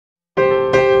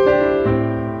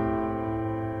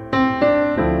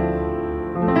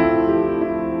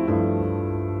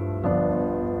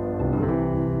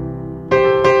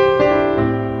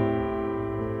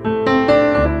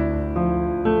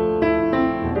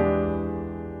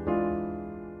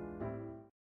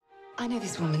know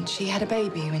this woman. She had a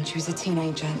baby when she was a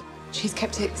teenager. She's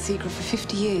kept it secret for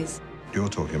 50 years. You're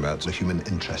talking about a human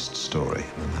interest story,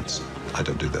 and I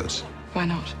don't do those. Why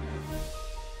not?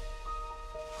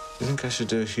 Do you think I should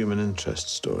do a human interest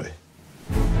story?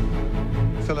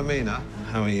 Philomena,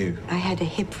 how are you? I had a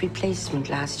hip replacement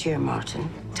last year, Martin.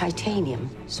 Titanium,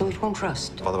 so it won't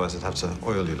rust. Otherwise, I'd have to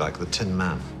oil you like the Tin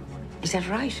Man. Is that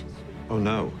right? Oh,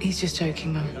 no. He's just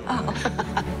joking, Mum. Oh.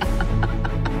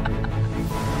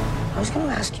 I was going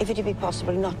to ask if it'd be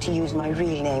possible not to use my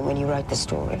real name when you write the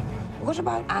story. What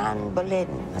about Anne Boleyn?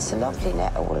 That's a lovely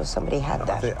name. Oh, well, if somebody had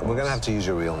that. We're going to have to use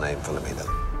your real name, Philomena.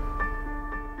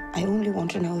 I only want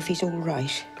to know if he's all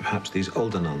right. Perhaps these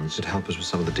older nuns should help us with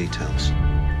some of the details.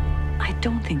 I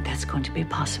don't think that's going to be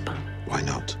possible. Why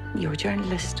not? You're a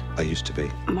journalist. I used to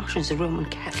be. Martin's a Roman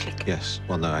Catholic. Yes.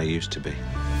 Well, no, I used to be.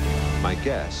 My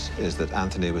guess is that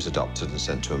Anthony was adopted and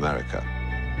sent to America.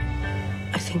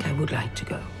 I think I would like to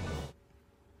go.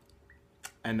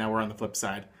 And now we're on the flip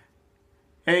side.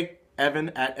 Hey, Evan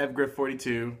at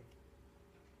evgriff42.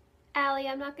 Allie,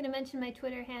 I'm not going to mention my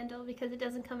Twitter handle because it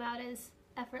doesn't come out as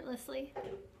effortlessly.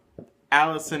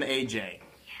 Allison AJ.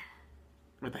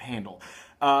 With a handle.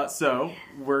 So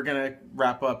we're going to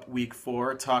wrap up week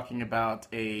 4 talking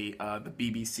about the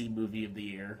BBC movie of the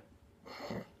year.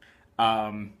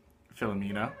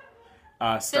 Philomena.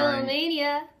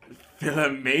 Philomena.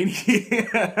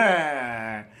 Philomena.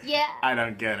 Yeah. I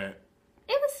don't get it.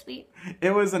 It was sweet.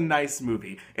 It was a nice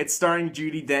movie. It's starring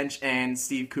Judi Dench and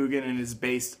Steve Coogan and is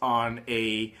based on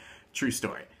a true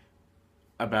story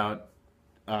about...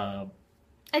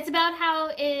 It's about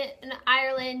how in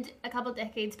Ireland, a couple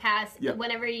decades past, Yep.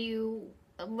 whenever you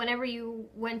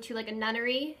went to like a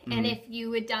nunnery, and if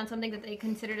you had done something that they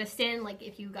considered a sin, like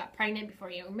if you got pregnant before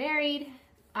you were married,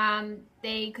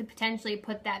 they could potentially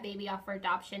put that baby off for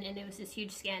adoption, and it was this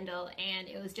huge scandal, and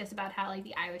it was just about how like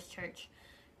the Irish church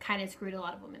kind of screwed a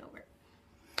lot of women over.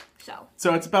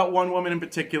 So it's about one woman in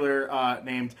particular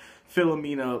named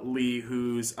Philomena Lee,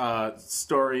 whose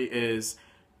story is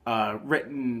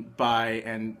written by,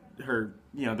 and her,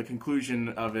 the conclusion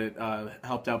of it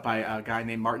helped out by a guy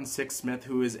named Martin Sixsmith,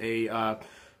 who is a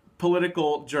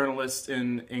political journalist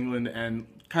in England and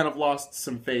kind of lost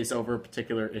some face over a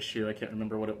particular issue. I can't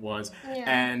remember what it was. Yeah.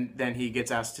 And then he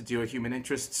gets asked to do a human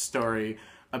interest story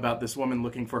about this woman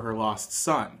looking for her lost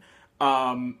son.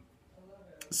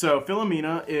 So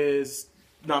Philomena is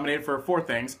nominated for 4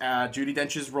 things. Judi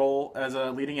Dench's role as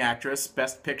a leading actress,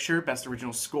 Best Picture, Best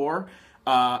Original Score,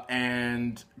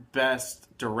 and Best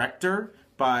Director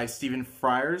by Stephen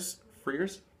Frears.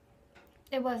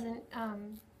 it wasn't.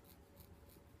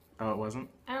 Oh, it wasn't?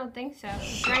 I don't think so.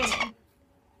 It's raining.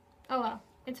 Oh well,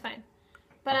 it's fine.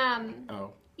 But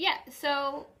yeah.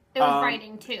 So it was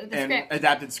writing too. The and script.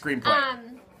 Adapted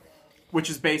screenplay. Which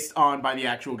is based on by the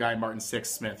actual guy Martin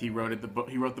Sixsmith. He wrote the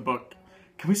book.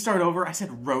 Can we start over? I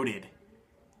said wrote it.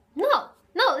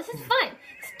 No, this is fine.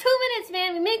 It's 2 minutes,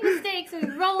 man. We make mistakes and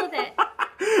we roll with it.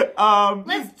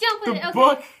 Let's jump with it. Okay. The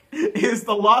book is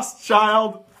The Lost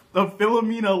Child of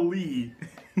Philomena Lee,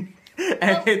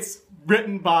 and it's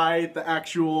written by the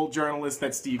actual journalist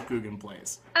that Steve Coogan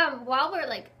plays. While we're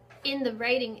like in the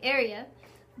writing area,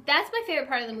 that's my favorite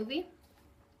part of the movie.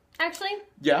 Actually,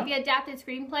 yeah. The adapted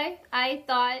screenplay, I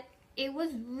thought it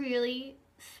was really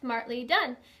smartly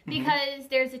done because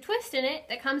there's a twist in it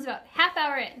that comes about half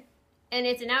hour in, and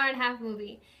it's an hour and a half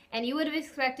movie, and you would have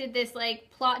expected this like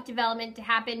plot development to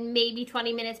happen maybe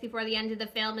 20 minutes before the end of the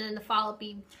film, and then the follow-up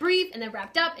be brief and then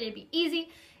wrapped up and it'd be easy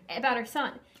about her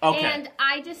son. Okay. And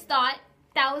I just thought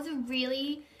that was a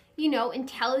really,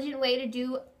 intelligent way to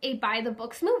do a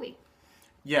by-the-books movie.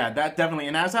 Yeah, that definitely.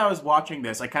 And as I was watching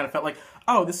this, I kind of felt like,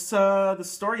 oh, the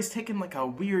story's taken like a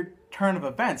weird turn of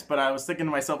events. But I was thinking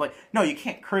to myself, like, no, you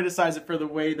can't criticize it for the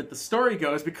way that the story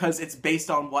goes because it's based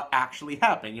on what actually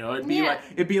happened.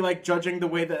 It'd be like judging the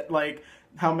way that like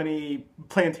how many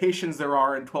plantations there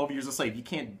are in 12 Years a Slave. You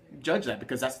can't judge that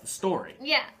because that's the story.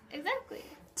 Yeah, exactly.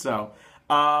 So,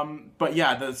 but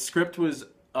yeah, the script was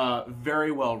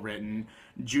very well written.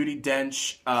 Judi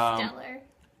Dench, Stellar.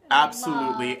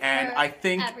 Absolutely, and I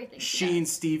think she and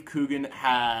Steve Coogan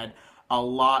had a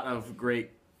lot of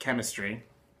great chemistry.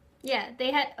 Yeah,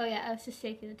 they had. Oh yeah, I was just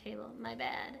shaking the table. My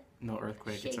bad. No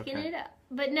earthquake. Shaking it's okay. it up.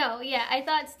 But no, yeah, I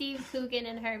thought Steve Coogan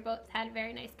and her both had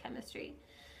very nice chemistry.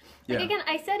 Like again,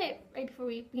 I said it right before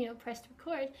we pressed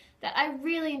record that I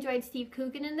really enjoyed Steve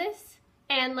Coogan in this.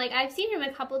 And, like, I've seen him in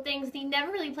a couple of things, and he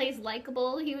never really plays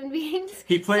likable human beings.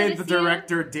 He played the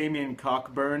director Damien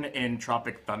Cockburn in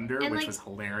Tropic Thunder, which like, was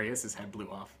hilarious. His head blew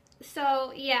off.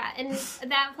 So, yeah, and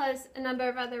that plus a number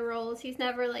of other roles. He's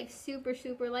never, like, super,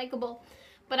 super likable.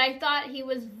 but I thought he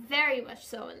was very much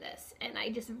so in this, and I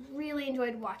just really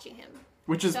enjoyed watching him.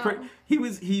 Which is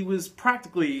he was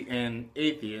practically an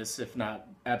atheist, if not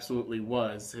absolutely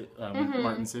was,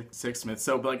 Martin Sixsmith.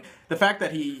 So, like the fact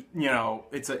that he,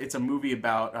 it's a movie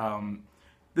about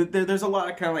there's a lot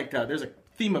of kind of like there's a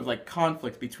theme of like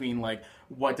conflict between like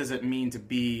what does it mean to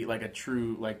be like a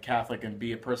true like Catholic and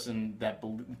be a person that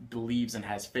believes and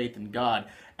has faith in God,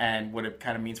 and what it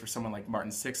kind of means for someone like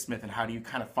Martin Sixsmith, and how do you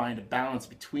kind of find a balance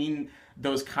between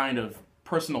those kind of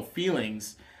personal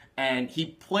feelings. And he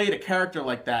played a character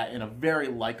like that in a very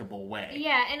likable way.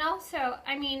 Yeah, and also,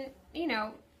 I mean,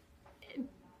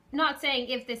 not saying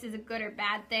if this is a good or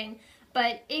bad thing,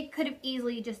 but it could have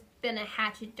easily just been a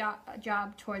hatchet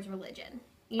job towards religion.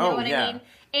 You know what I mean?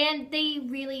 And they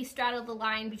really straddled the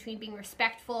line between being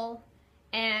respectful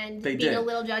and being a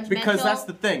little judgmental. Because that's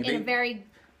the thing. In a very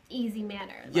easy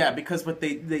manner. Yeah, because what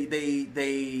they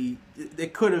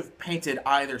could have painted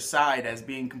either side as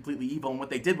being completely evil, and what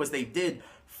they did was they did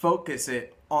focus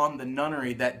it on the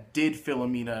nunnery that did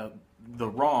Philomena the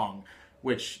wrong,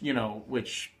 which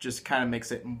just kind of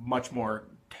makes it much more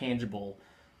tangible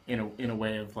in a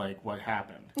way of like what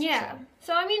happened. Yeah.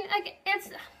 So I mean, like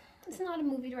it's not a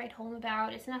movie to write home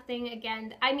about. It's nothing.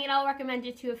 Again, I mean, I'll recommend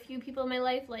it to a few people in my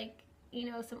life, like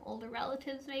some older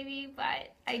relatives maybe,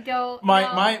 but I don't.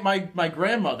 My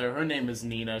grandmother, her name is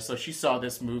Nina, so she saw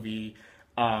this movie.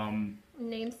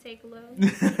 Namesake alone.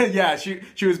 Yeah,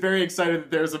 she was very excited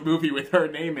that there's a movie with her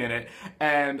name in it,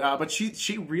 and but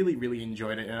she really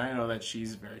enjoyed it, and I know that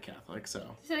she's very Catholic,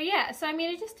 so. So yeah, I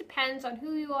mean, it just depends on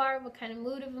who you are, what kind of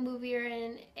mood of a movie you're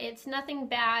in. It's nothing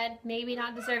bad, maybe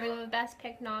not deserving of a Best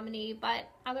Pick nominee, but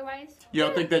otherwise. You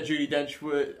don't think that Judi Dench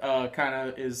would kind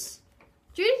of is.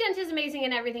 Judi Dench is amazing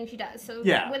in everything she does, so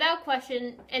without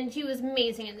question, and she was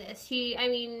amazing in this.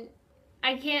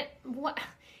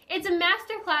 It's a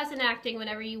masterclass in acting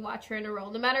whenever you watch her in a role,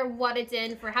 no matter what it's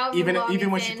in, for however long even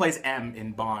when she plays M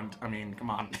in Bond. I mean, come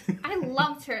on. I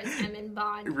loved her as M in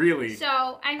Bond. Really?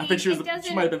 So, I mean, I think she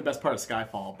might have been the best part of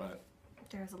Skyfall, but...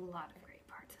 There's a lot of great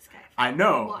parts of Skyfall. I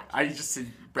know. I just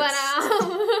said... But,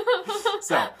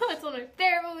 so... It's one of my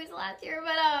favorite movies last year,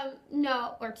 but,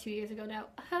 no. Or 2 years ago now.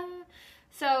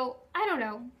 So, I don't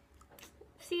know.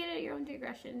 See it at your own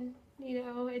digression.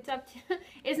 It's up to...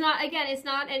 It's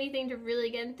not anything to really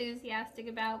get enthusiastic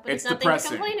about, but it's nothing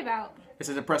depressing. To complain about. It's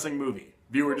a depressing movie.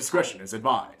 Viewer discretion is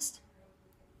advised.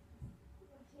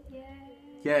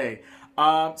 Yay.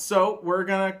 So, we're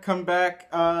gonna come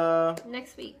back...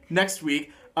 next week. Next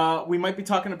week. We might be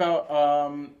talking about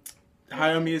Hayao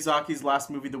Miyazaki's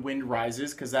last movie, The Wind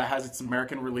Rises, because that has its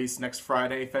American release next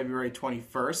Friday, February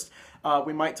 21st.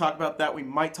 We might talk about that. We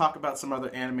might talk about some other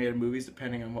animated movies,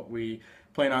 depending on what we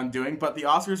plan on doing. But the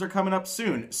Oscars are coming up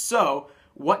soon. So,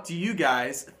 what do you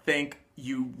guys think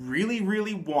you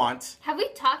really want? Have we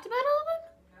talked about all of them?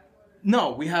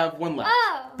 No, we have one left.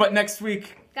 Oh. But next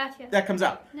week, that comes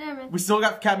out. Never mind. We still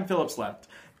got Captain Phillips left.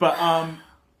 But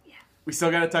we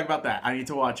still got to talk about that. I need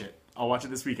to watch it. I'll watch it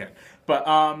this weekend. But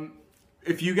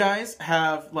if you guys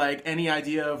have like any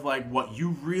idea of like what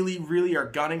you really are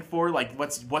gunning for, like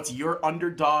what's your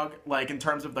underdog like in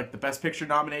terms of like the Best Picture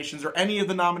nominations or any of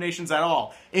the nominations at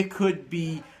all. It could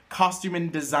be costume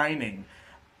and designing.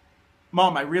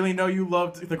 Mom, I really know you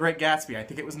loved The Great Gatsby. I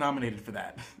think it was nominated for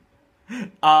that.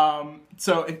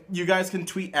 So if you guys can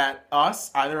tweet at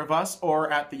us, either of us,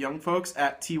 or at the young folks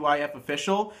at TYF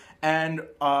Official. And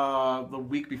the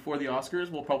week before the Oscars,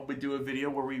 we'll probably do a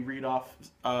video where we read off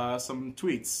some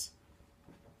tweets.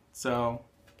 So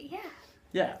yeah.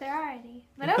 If there are any,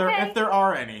 but if there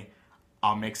are any,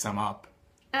 I'll make some up.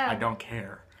 Oh. I don't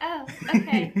care. Oh,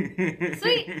 okay.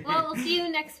 Sweet. Well, we'll see you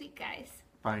next week, guys.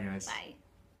 Bye, guys. Bye.